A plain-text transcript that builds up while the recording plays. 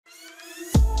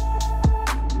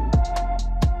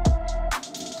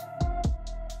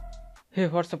Hey,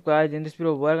 what's up guys? In this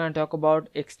video we're going to talk about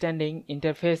extending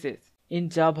interfaces. In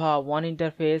Java, one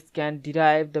interface can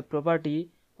derive the property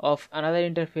of another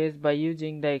interface by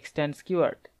using the extends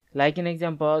keyword. Like in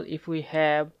example, if we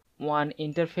have one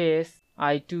interface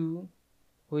I2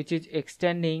 which is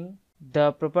extending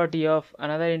the property of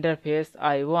another interface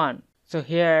I1. So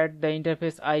here the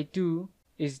interface I2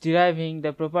 is deriving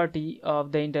the property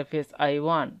of the interface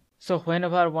I1. So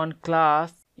whenever one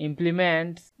class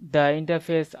implements the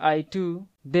interface I2,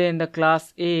 then the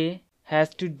class A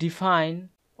has to define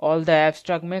all the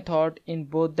abstract method in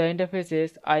both the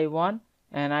interfaces I1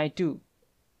 and I2.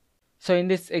 So in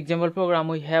this example program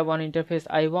we have one interface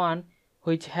I1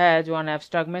 which has one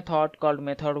abstract method called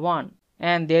method1,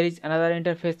 and there is another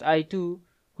interface I2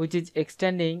 which is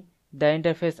extending the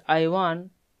interface I1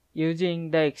 using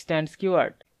the extends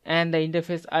keyword, and the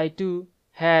interface I2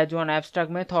 has one abstract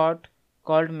method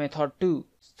called method2.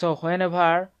 So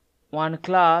whenever one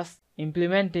class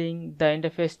implementing the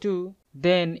interface 2,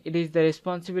 then it is the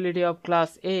responsibility of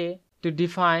class A to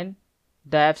define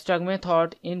the abstract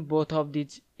method in both of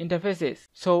these interfaces.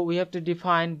 So we have to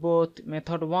define both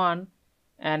method 1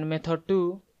 and method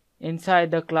 2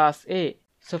 inside the class A.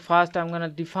 So first I'm gonna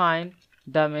define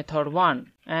the method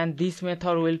 1, and this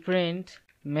method will print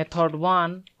method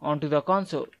 1 onto the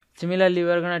console. Similarly,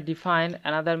 we're gonna define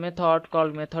another method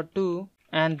called method 2,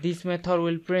 and this method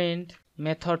will print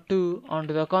method 2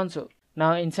 onto the console.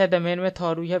 Now inside the main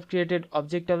method we have created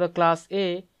object of the class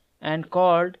A and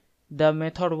called the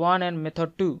method 1 and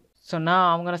method 2. So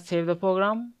now I'm gonna save the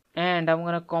program and I'm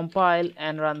gonna compile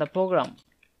and run the program,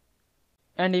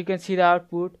 and you can see the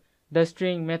output. The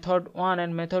string method 1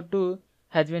 and method 2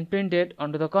 has been printed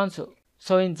onto the console.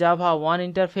 So in Java, one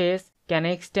interface can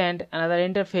extend another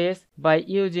interface by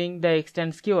using the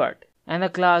extends keyword, and the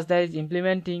class that is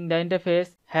implementing the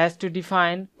interface has to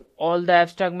define all the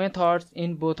abstract methods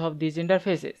in both of these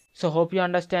interfaces. So hope you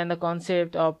understand the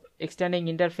concept of extending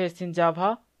interface in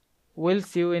Java. We'll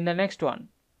see you in the next one.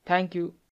 Thank you.